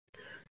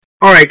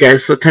Alright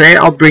guys, so today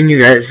I'll bring you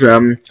guys,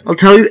 I'll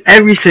tell you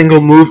every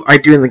single move I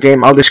do in the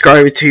game. I'll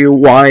describe it to you,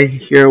 why,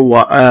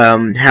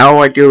 how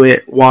I do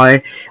it,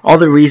 why, all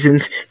the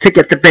reasons to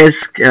get the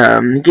best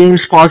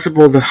games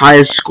possible, the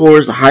highest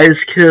scores, the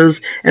highest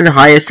kills, and the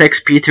highest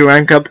XP to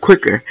rank up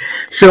quicker.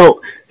 So,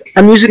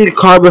 I'm using the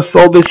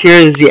Carbophobus here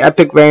is the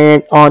epic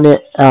variant on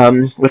it,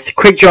 with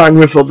Quick Draw and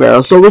Riffle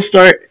Barrel. So we'll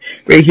start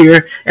right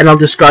here, and I'll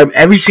describe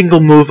every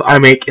single move I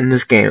make in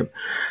this game.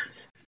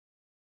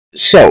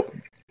 So,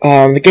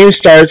 the game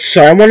starts,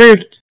 so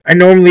I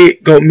normally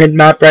go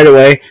mid-map right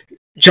away,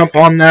 jump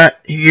on that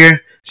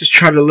here, just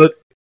try to look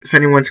if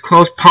anyone's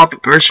close, pop a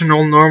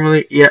personal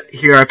normally, yeah,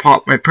 here I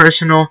pop my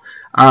personal,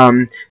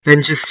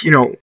 then just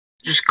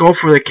go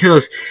for the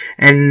kills,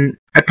 and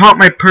I pop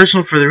my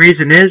personal for the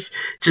reason is,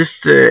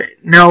 just,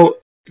 now,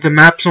 the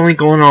map's only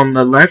going on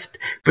the left,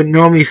 but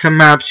normally some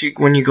maps,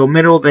 when you go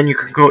middle, then you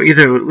can go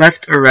either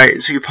left or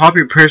right, so you pop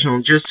your personal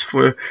just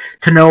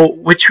to know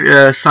which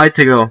side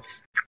to go.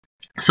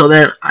 So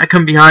then I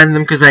come behind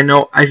them because I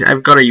know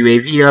I've got a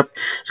UAV up,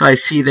 so I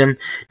see them.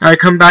 Now I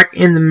come back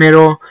in the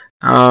middle.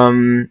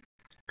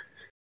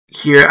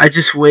 Here I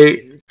just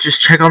wait,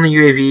 just check on the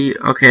UAV.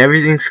 Okay,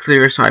 everything's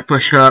clear, so I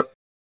push up.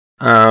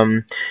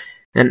 Then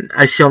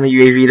I see on the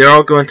UAV they're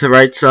all going to the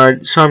right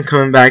side, so I'm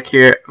coming back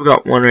here. I've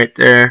got one right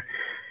there.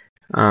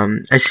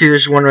 I see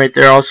there's one right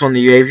there also on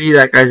the UAV.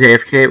 That guy's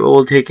AFK, but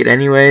we'll take it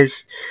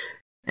anyways.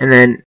 And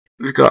then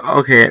we've got,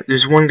 okay,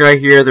 there's one guy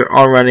here, they're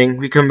all running.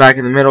 We come back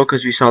in the middle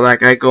because we saw that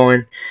guy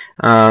going.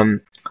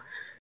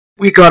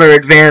 We got our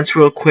advance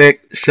real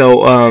quick,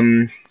 so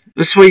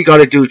this is what you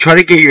gotta do. Try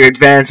to get your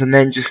advance and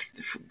then just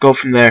go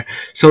from there.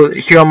 So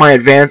here on my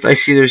advance, I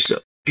see there's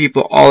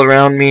people all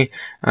around me.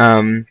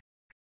 When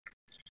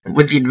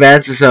the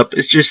advance is up,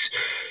 it's just,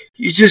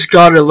 you just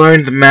gotta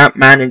learn the map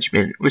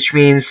management, which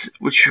means,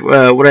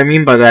 what I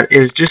mean by that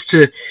is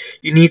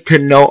you need to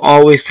know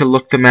always to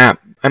look the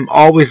map. I'm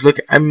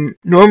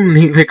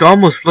normally like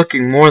almost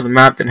looking more at the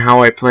map than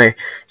how I play.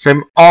 So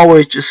I'm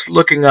always just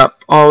looking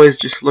up,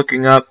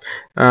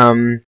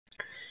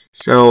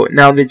 so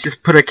now they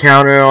just put a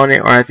counter on it,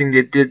 or I think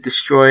they did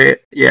destroy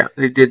it. Yeah,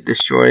 they did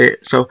destroy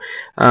it. So,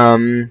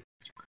 but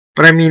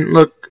I mean,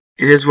 look,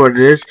 it is what it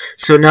is.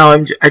 So now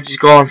I just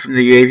go on from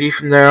the UAV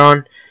from there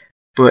on.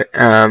 But,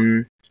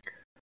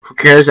 who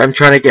cares? I'm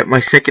trying to get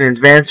my second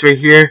advance right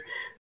here.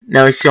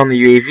 Now I see on the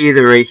UAV,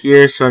 they're right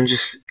here, so I'm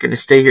just going to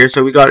stay here.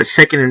 So we got a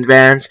second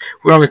advance.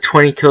 We're on a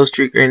 20 kill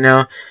streak right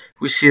now.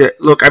 We see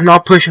that, look, I'm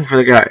not pushing for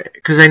the guy,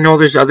 because I know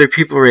there's other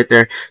people right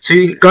there. So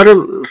you got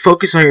to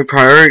focus on your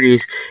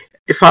priorities.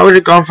 If I would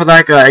have gone for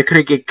that guy, I could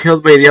have get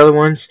killed by the other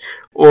ones,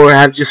 or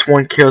have just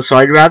one kill. So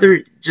I'd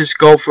rather just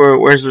go for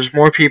where there's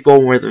more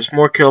people, where there's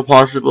more kill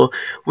possible,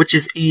 which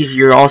is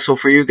easier also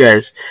for you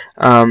guys.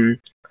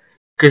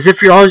 Because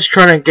if you're always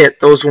trying to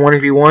get those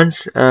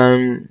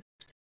 1v1s,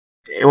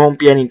 it won't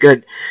be any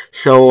good.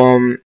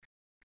 So,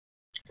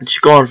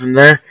 just going from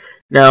there.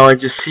 Now I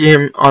just see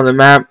him on the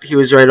map. He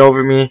was right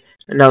over me.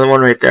 Another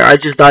one right there. I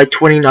just died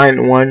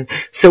 29-1.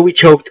 So we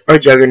choked our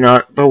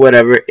Juggernaut, but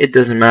whatever. It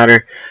doesn't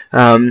matter.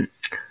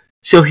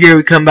 So here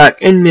we come back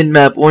in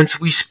mid-map once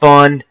we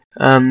spawned.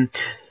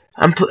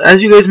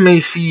 As you guys may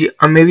see,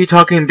 I'm maybe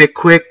talking a bit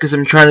quick because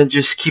I'm trying to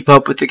just keep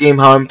up with the game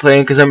how I'm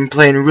playing, because I'm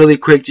playing really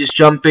quick, just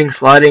jumping,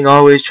 sliding,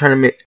 always trying to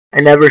make. I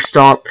never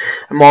stop.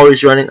 I'm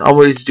always running,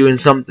 always doing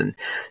something.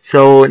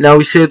 So now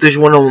we see that there's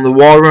one on the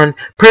wall run.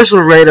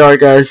 Personal radar,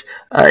 guys.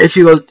 If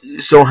you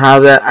don't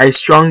have that, I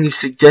strongly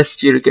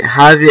suggest you to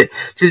have it,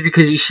 just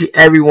because you see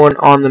everyone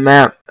on the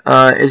map.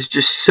 It's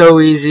just so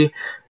easy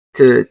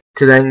to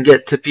then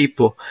get to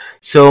people.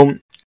 So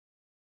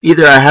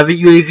either I have a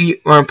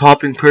UAV or I'm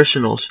popping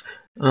personals.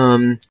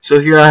 So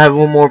here I have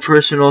one more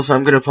personal, so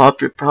I'm gonna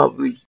pop it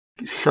probably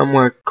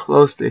somewhere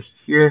close to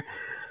here.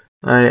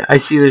 I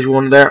see there's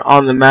one there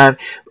on the map.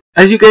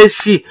 As you guys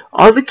see,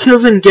 all the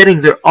kills I'm getting,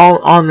 they're all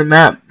on the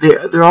map.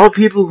 They're all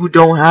people who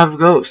don't have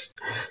ghosts.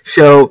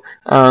 So,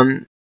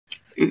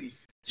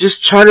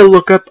 just try to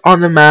look up on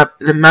the map.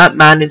 The map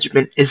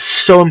management is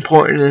so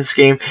important in this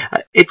game.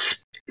 It's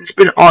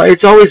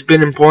always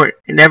been important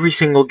in every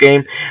single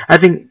game. I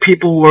think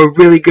people who are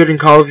really good in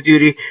Call of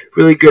Duty,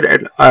 really good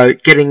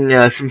at getting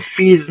some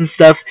feeds and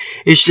stuff,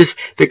 it's just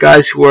the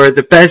guys who are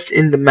the best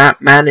in the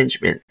map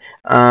management.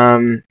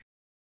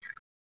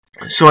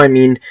 So I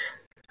mean,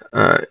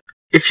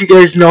 if you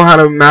guys know how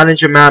to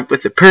manage a map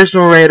with the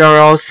personal radar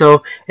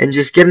also, and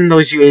just getting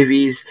those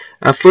UAVs,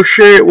 for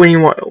sure when you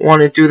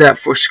want to do that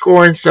for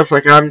score and stuff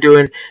like I'm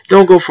doing,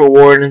 don't go for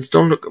wardens,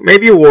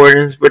 maybe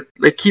wardens, but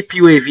like keep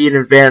UAV in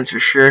advance for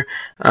sure.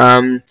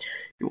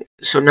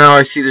 So now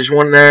I see there's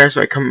one there,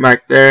 so I come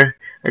back there,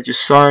 I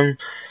just saw him.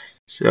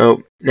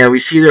 So now we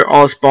see they're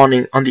all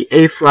spawning on the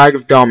A flag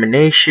of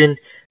domination,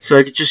 so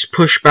I could just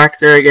push back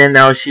there again.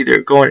 Now I see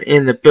they're going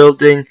in the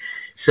building.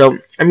 So,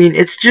 I mean,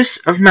 it's just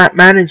of map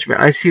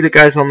management. I see the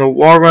guys on the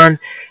wall run.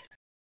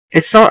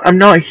 I'm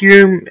not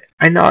hearing,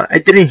 I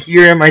didn't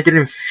hear him, I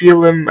didn't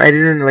feel him, I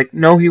didn't,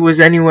 know he was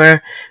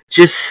anywhere.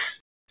 Just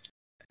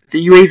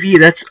the UAV,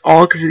 that's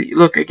all, because,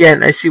 look,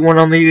 again, I see one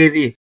on the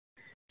UAV.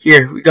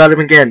 Here, we got him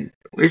again.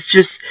 It's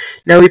just,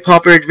 now we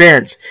pop our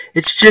advance.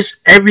 It's just,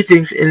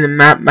 everything's in the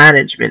map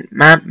management.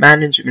 Map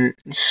management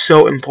is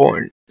so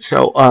important.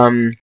 So,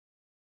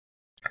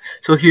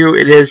 so here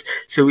it is.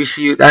 So we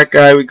see that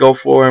guy, we go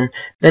for him.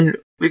 Then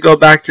we go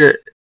back to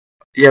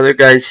the other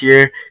guys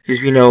here,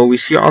 because we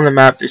see on the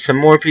map there's some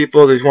more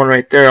people. There's one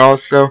right there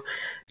also.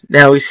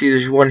 Now we see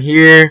there's one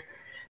here.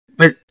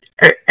 But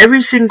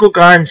every single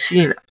guy I'm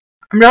seeing,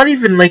 I'm not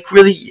even like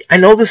really, I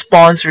know the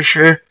spawns for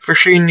sure. For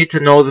sure you need to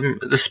know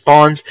the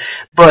spawns.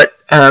 But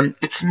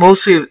it's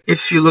mostly,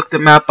 if you look the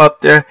map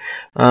up there,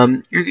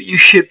 you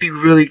should be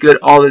really good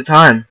all the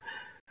time.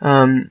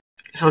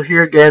 So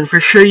here again, for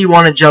sure you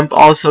want to jump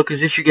also,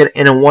 because if you get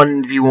in a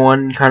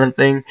 1v1 kind of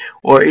thing,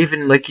 or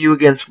even like you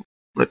against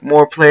like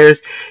more players,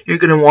 you're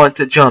going to want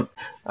to jump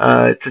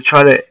to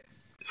try to,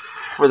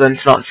 for them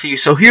to not see you.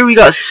 So here we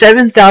got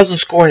 7,000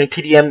 score in a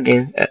TDM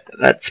game.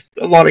 That's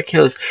a lot of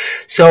kills.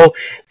 So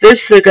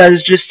this,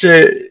 guys, just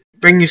to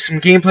bring you some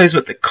gameplays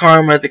with the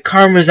Karma. The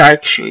Karma is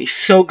actually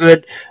so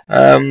good.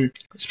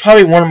 It's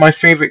probably one of my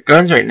favorite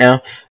guns right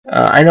now.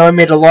 I know I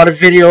made a lot of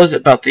videos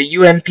about the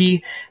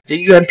UMP.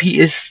 The UMP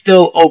is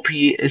still OP,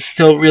 is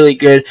still really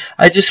good.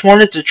 I just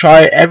wanted to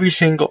try every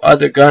single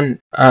other gun,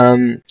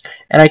 and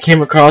I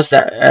came across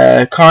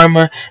that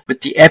Karma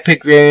with the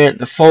Epic variant,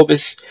 the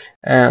Phobos.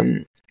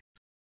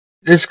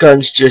 This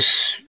gun's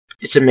just,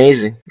 it's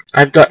amazing.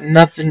 I've got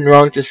nothing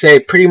wrong to say.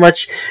 Pretty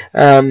much,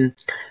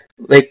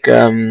 like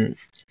the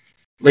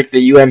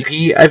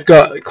UMP, I've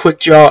got quick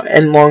draw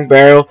and long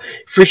barrel.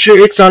 For sure,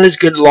 it's not as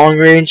good long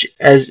range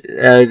as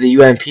the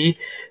UMP,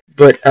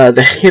 but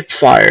the hip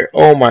fire,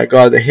 oh my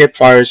god, the hip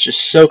fire is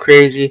just so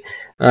crazy.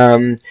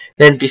 Then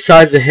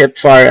besides the hip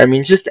fire, I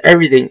mean, just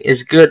everything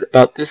is good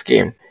about this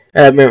game.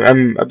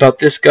 About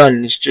this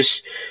gun. It's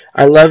just,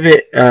 I love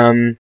it.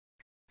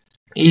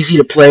 Easy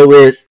to play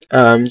with.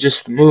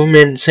 Just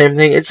movement, same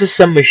thing. It's a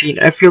submachine.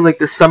 I feel like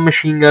the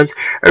submachine guns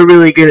are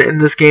really good in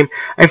this game.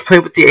 I've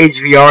played with the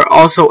HVR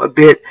also a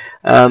bit.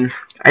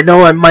 I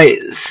know I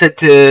might said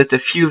to a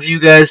few of you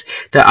guys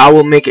that I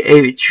will make an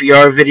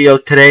HVR video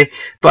today,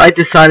 but I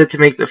decided to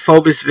make the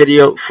Phobos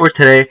video for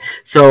today.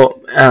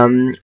 So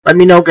let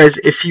me know, guys,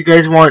 if you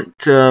guys want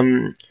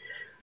to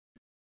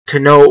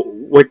know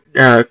what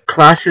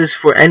classes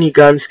for any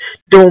guns.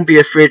 Don't be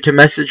afraid to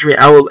message me.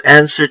 I will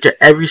answer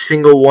to every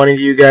single one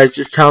of you guys.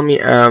 Just tell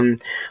me,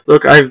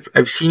 look,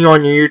 I've seen you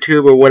on your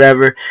YouTube or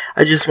whatever.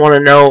 I just want to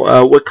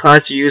know what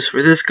class you use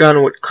for this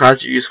gun, what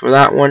class you use for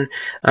that one.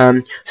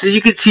 So as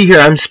you can see here,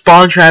 I'm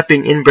spawn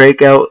trapping in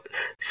Breakout.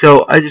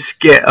 So I just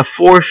get a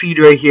 4 feed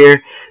right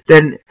here.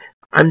 Then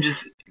I'm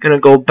just gonna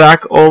go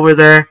back over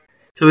there.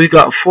 So we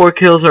got 4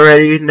 kills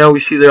already. Now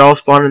we see they're all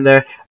spawning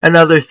there.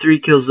 Another 3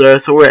 kills there.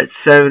 So we're at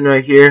 7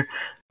 right here.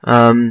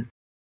 Now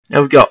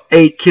we've got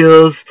 8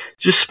 kills.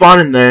 Just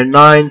spawning there.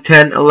 9,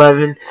 10,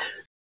 11.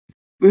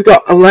 We've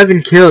got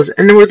 11 kills.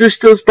 And they're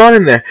still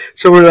spawning there.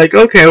 So we're like,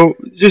 okay,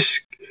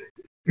 just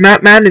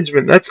map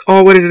management. That's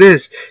all what it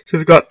is. So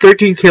we've got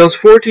 13 kills,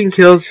 14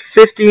 kills,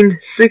 15,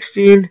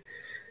 16.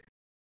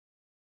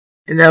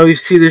 And now we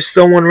see there's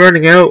someone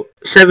running out.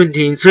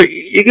 17. So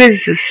you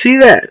guys just see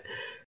that.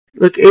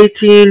 Look,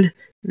 18,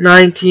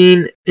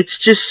 19, it's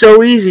just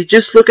so easy.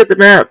 Just look at the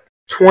map.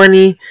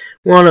 20,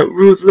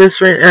 relentless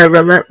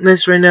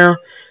right now.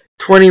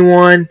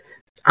 21,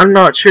 I'm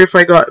not sure if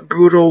I got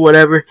brutal,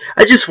 whatever.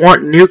 I just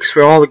want nukes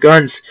for all the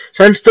guns.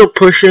 So I'm still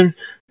pushing.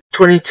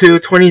 22,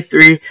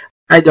 23,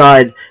 I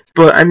died.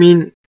 But, I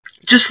mean,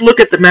 just look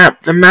at the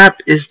map. The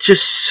map is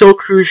just so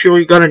crucial.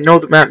 You gotta know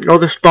the map, know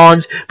the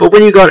spawns. But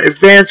when you got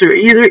advanced or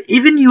even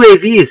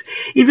UAVs,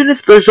 even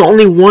if there's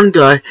only one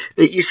guy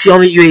that you see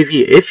on the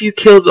UAV, if you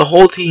kill the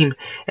whole team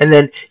and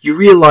then you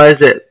realize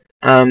that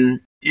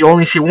you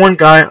only see one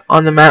guy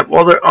on the map,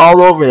 well, they're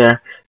all over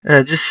there.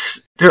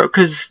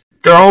 Because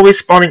they're always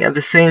spawning at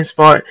the same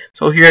spot.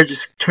 So here,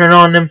 just turn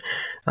on them.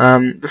 I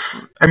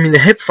mean,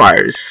 the hip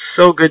fire is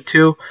so good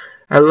too.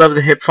 I love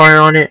the hip fire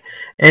on it.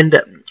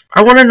 And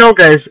I want to know,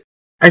 guys,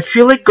 I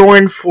feel like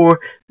going for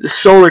the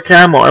solar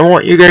camo. I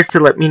want you guys to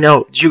let me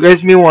know. Do you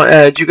guys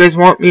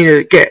want me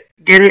to get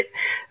it?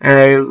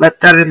 Let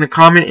that in the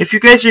comment. If you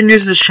guys are new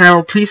to this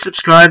channel, please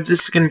subscribe.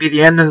 This is going to be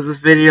the end of the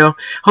video.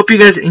 Hope you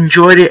guys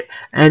enjoyed it,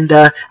 and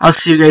I'll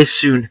see you guys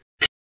soon.